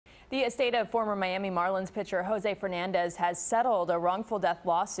The estate of former Miami Marlins pitcher Jose Fernandez has settled a wrongful death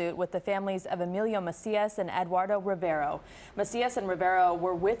lawsuit with the families of Emilio Macias and Eduardo Rivero. Macias and Rivero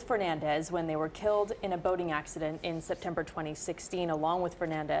were with Fernandez when they were killed in a boating accident in September 2016, along with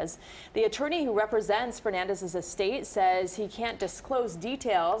Fernandez. The attorney who represents Fernandez's estate says he can't disclose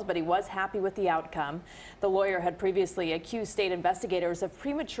details, but he was happy with the outcome. The lawyer had previously accused state investigators of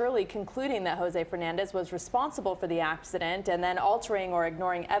prematurely concluding that Jose Fernandez was responsible for the accident and then altering or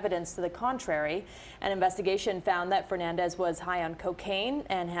ignoring evidence to the contrary. An investigation found that Fernandez was high on cocaine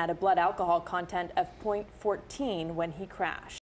and had a blood alcohol content of 0.14 when he crashed.